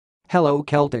Hello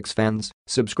Celtics fans,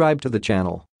 subscribe to the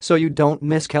channel so you don't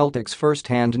miss Celtics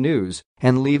first-hand news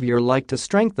and leave your like to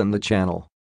strengthen the channel.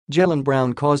 Jaylen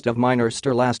Brown caused a minor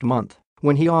stir last month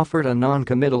when he offered a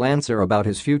non-committal answer about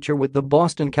his future with the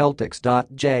Boston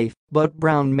Celtics. But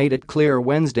Brown made it clear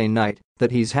Wednesday night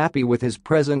that he's happy with his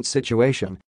present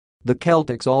situation. The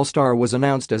Celtics All-Star was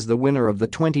announced as the winner of the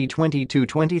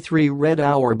 2022-23 Red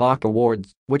Auerbach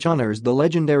Awards, which honors the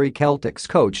legendary Celtics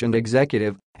coach and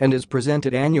executive and is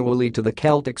presented annually to the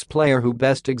Celtics player who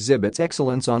best exhibits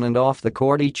excellence on and off the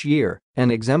court each year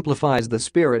and exemplifies the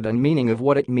spirit and meaning of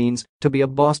what it means to be a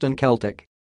Boston Celtic.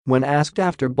 When asked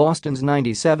after Boston's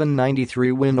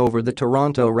 97-93 win over the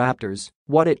Toronto Raptors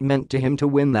what it meant to him to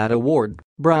win that award,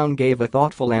 Brown gave a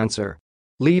thoughtful answer.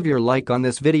 Leave your like on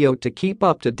this video to keep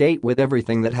up to date with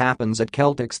everything that happens at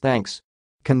Celtics. Thanks.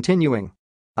 Continuing.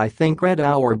 I think Red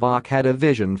Auerbach had a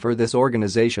vision for this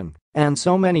organization, and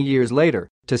so many years later,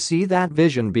 to see that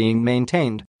vision being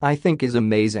maintained, I think is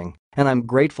amazing, and I'm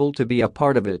grateful to be a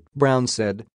part of it, Brown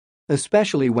said.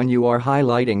 Especially when you are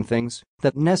highlighting things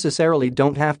that necessarily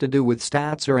don't have to do with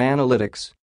stats or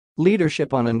analytics.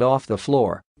 Leadership on and off the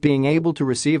floor, being able to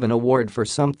receive an award for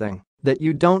something that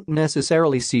you don't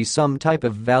necessarily see some type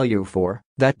of value for,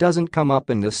 that doesn't come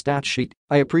up in the stat sheet.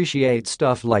 I appreciate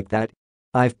stuff like that.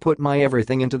 I've put my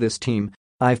everything into this team,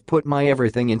 I've put my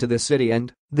everything into this city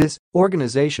and this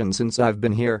organization since I've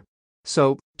been here.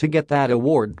 So, to get that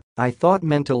award, I thought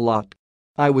meant a lot.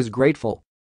 I was grateful.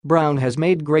 Brown has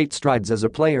made great strides as a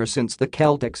player since the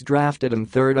Celtics drafted him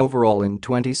third overall in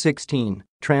 2016,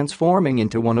 transforming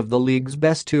into one of the league's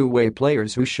best two-way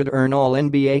players who should earn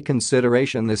All-NBA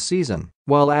consideration this season,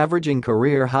 while averaging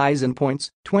career highs in points,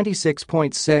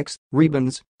 26.6,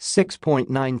 rebounds,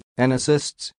 6.9, and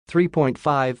assists,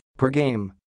 3.5, per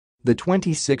game. The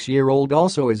 26-year-old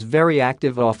also is very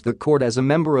active off the court as a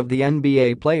member of the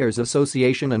NBA Players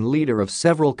Association and leader of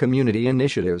several community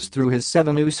initiatives through his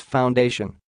 7US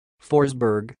Foundation.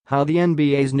 Forsberg, how the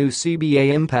NBA's new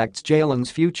CBA impacts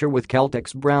Jaylen's future with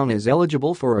Celtics. Brown is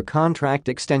eligible for a contract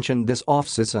extension this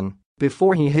offseason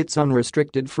before he hits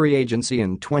unrestricted free agency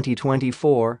in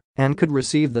 2024 and could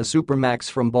receive the Supermax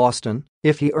from Boston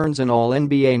if he earns an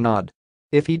All-NBA nod.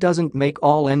 If he doesn't make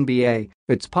All-NBA,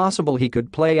 it's possible he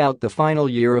could play out the final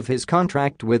year of his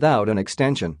contract without an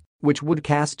extension, which would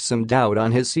cast some doubt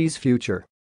on his future.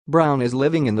 Brown is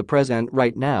living in the present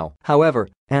right now, however,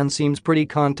 and seems pretty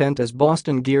content as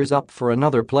Boston gears up for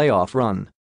another playoff run.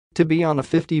 To be on a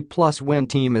 50-plus win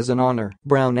team is an honor,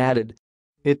 Brown added.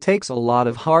 It takes a lot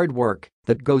of hard work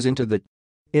that goes into that.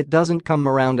 It doesn't come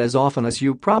around as often as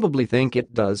you probably think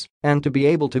it does, and to be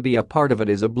able to be a part of it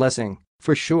is a blessing,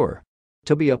 for sure.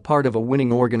 To be a part of a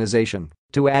winning organization,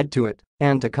 to add to it,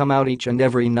 and to come out each and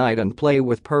every night and play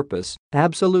with purpose,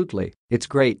 absolutely, it's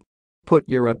great. Put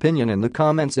your opinion in the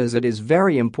comments as it is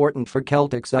very important for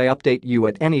Celtics. I update you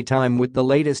at any time with the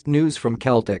latest news from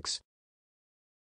Celtics.